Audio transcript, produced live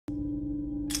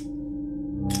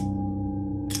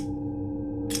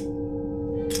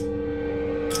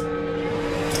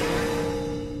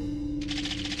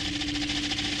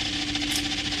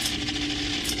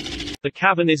The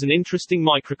cabin is an interesting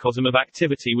microcosm of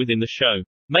activity within the show.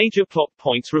 Major plot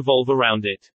points revolve around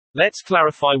it. Let's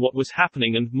clarify what was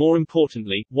happening and, more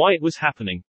importantly, why it was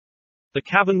happening. The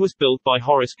cabin was built by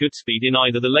Horace Goodspeed in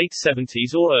either the late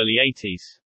 70s or early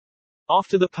 80s.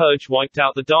 After the Purge wiped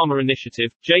out the Dharma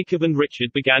Initiative, Jacob and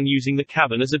Richard began using the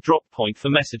cabin as a drop point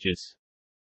for messages.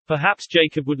 Perhaps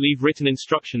Jacob would leave written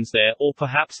instructions there, or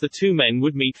perhaps the two men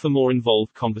would meet for more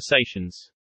involved conversations.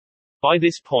 By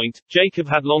this point, Jacob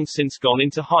had long since gone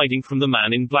into hiding from the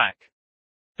man in black.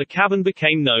 The cabin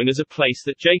became known as a place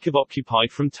that Jacob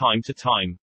occupied from time to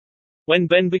time. When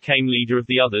Ben became leader of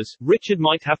the others, Richard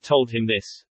might have told him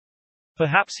this.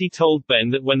 Perhaps he told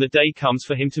Ben that when the day comes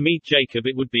for him to meet Jacob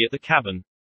it would be at the cabin.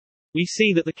 We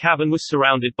see that the cabin was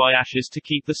surrounded by ashes to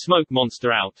keep the smoke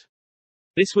monster out.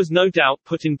 This was no doubt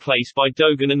put in place by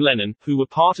Dogen and Lennon, who were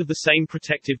part of the same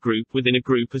protective group within a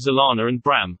group as Alana and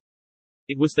Bram.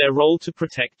 It was their role to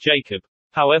protect Jacob.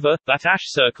 However, that ash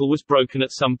circle was broken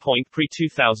at some point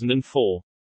pre-2004.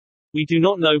 We do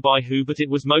not know by who, but it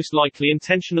was most likely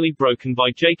intentionally broken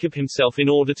by Jacob himself in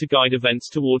order to guide events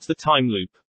towards the time loop.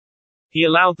 He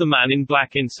allowed the man in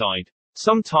black inside.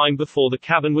 Some time before the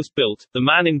cabin was built, the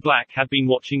man in black had been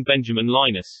watching Benjamin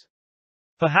Linus.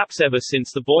 Perhaps ever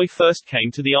since the boy first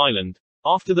came to the island.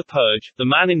 After the Purge, the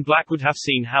man in black would have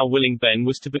seen how willing Ben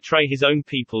was to betray his own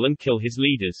people and kill his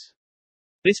leaders.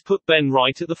 This put Ben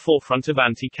right at the forefront of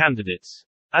anti-candidates.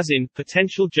 As in,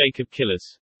 potential Jacob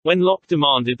killers. When Locke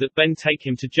demanded that Ben take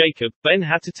him to Jacob, Ben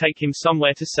had to take him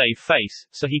somewhere to save face,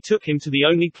 so he took him to the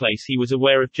only place he was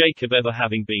aware of Jacob ever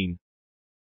having been.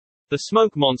 The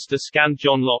smoke monster scanned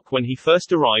John Locke when he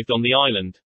first arrived on the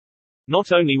island.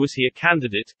 Not only was he a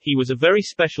candidate, he was a very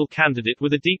special candidate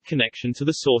with a deep connection to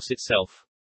the source itself.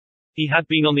 He had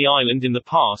been on the island in the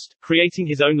past, creating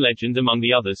his own legend among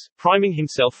the others, priming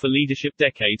himself for leadership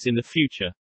decades in the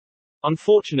future.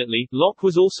 Unfortunately, Locke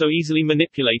was also easily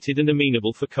manipulated and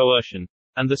amenable for coercion.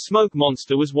 And the smoke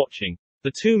monster was watching.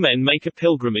 The two men make a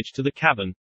pilgrimage to the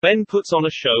cabin. Ben puts on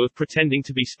a show of pretending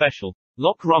to be special.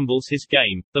 Locke rumbles his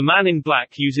game. The man in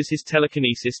black uses his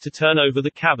telekinesis to turn over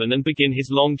the cabin and begin his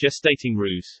long gestating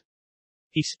ruse.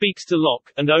 He speaks to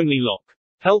Locke, and only Locke.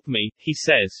 "Help me," he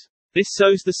says. This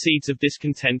sows the seeds of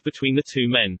discontent between the two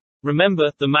men.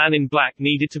 Remember, the man in black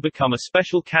needed to become a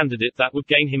special candidate that would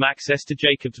gain him access to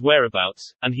Jacob's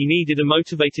whereabouts, and he needed a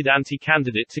motivated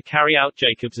anti-candidate to carry out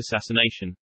Jacob's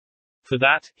assassination. For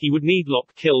that, he would need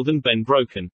Locke killed and Ben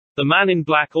broken. The man in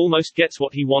black almost gets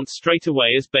what he wants straight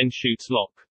away as Ben shoots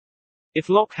Locke. If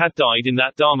Locke had died in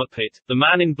that Dharma pit, the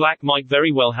man in black might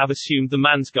very well have assumed the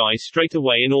man's guise straight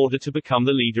away in order to become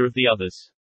the leader of the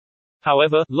others.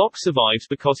 However, Locke survives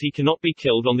because he cannot be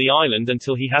killed on the island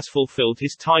until he has fulfilled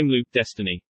his time loop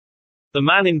destiny. The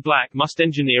man in black must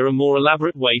engineer a more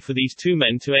elaborate way for these two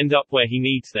men to end up where he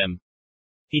needs them.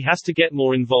 He has to get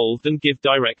more involved and give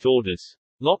direct orders.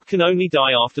 Locke can only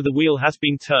die after the wheel has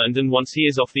been turned and once he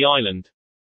is off the island.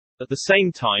 At the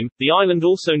same time, the island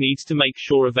also needs to make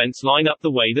sure events line up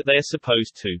the way that they are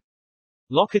supposed to.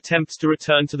 Locke attempts to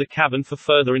return to the cabin for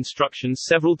further instructions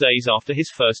several days after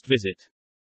his first visit.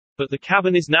 But the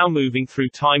cabin is now moving through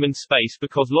time and space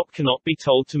because Locke cannot be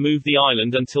told to move the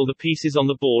island until the pieces on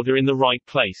the board are in the right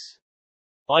place.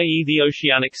 I.e. the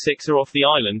Oceanic Six are off the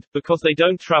island, because they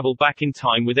don't travel back in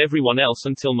time with everyone else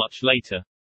until much later.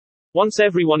 Once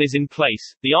everyone is in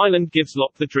place, the island gives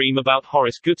Locke the dream about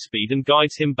Horace Goodspeed and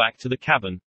guides him back to the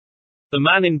cabin. The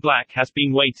man in black has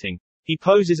been waiting. He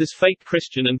poses as fake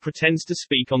Christian and pretends to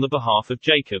speak on the behalf of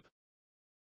Jacob.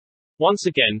 Once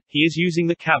again, he is using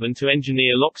the cabin to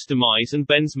engineer Locke's demise and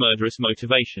Ben's murderous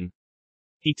motivation.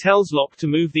 He tells Locke to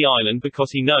move the island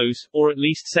because he knows, or at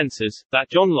least senses, that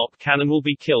John Locke can and will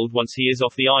be killed once he is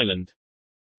off the island.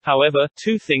 However,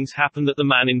 two things happen that the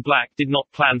man in black did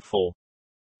not plan for.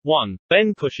 1.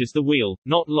 Ben pushes the wheel,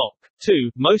 not Locke. 2.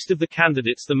 Most of the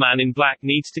candidates the man in black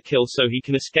needs to kill so he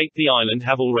can escape the island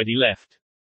have already left.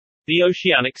 The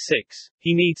Oceanic Six.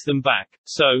 He needs them back.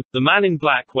 So, the man in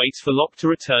black waits for Locke to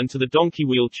return to the donkey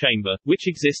wheel chamber, which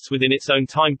exists within its own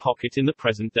time pocket in the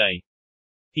present day.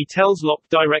 He tells Locke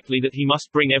directly that he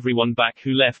must bring everyone back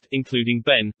who left, including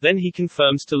Ben, then he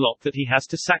confirms to Locke that he has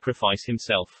to sacrifice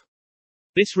himself.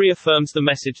 This reaffirms the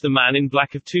message the man in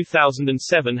black of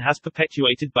 2007 has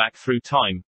perpetuated back through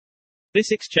time.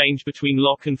 This exchange between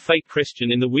Locke and fake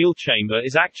Christian in the wheel chamber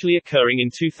is actually occurring in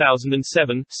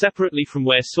 2007, separately from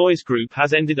where Sawyer's group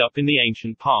has ended up in the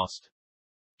ancient past.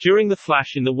 During the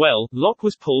flash in the well, Locke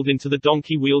was pulled into the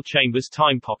donkey wheel chamber's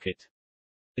time pocket.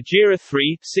 Ajira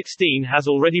 3:16 has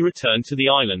already returned to the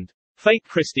island. Fake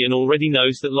Christian already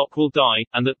knows that Locke will die,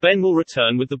 and that Ben will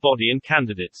return with the body and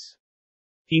candidates.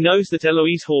 He knows that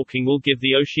Eloise Hawking will give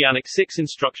the Oceanic Six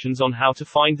instructions on how to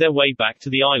find their way back to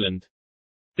the island.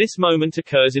 This moment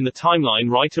occurs in the timeline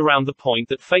right around the point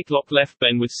that Fake Locke left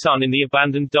Ben with Sun in the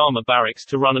abandoned Dharma barracks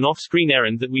to run an off-screen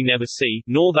errand that we never see,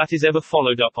 nor that is ever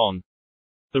followed up on.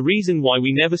 The reason why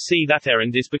we never see that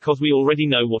errand is because we already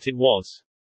know what it was.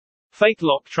 Fake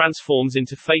Locke transforms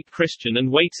into Fake Christian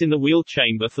and waits in the wheel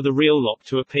chamber for the real Locke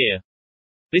to appear.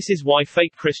 This is why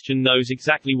Fake Christian knows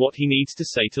exactly what he needs to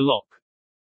say to Locke.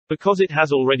 Because it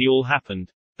has already all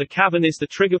happened. The cavern is the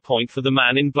trigger point for the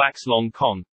Man in Black's long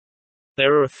con.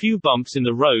 There are a few bumps in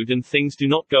the road and things do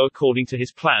not go according to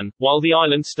his plan, while the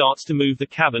island starts to move the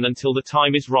cavern until the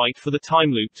time is right for the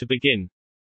time loop to begin.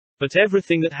 But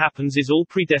everything that happens is all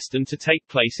predestined to take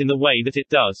place in the way that it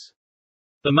does.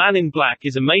 The Man in Black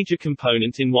is a major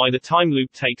component in why the time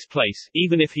loop takes place,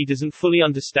 even if he doesn't fully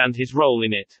understand his role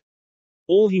in it.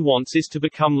 All he wants is to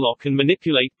become Locke and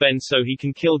manipulate Ben so he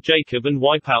can kill Jacob and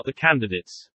wipe out the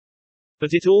candidates. But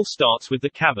it all starts with the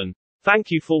cavern.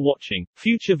 Thank you for watching.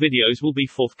 Future videos will be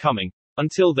forthcoming.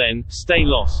 Until then, stay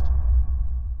lost.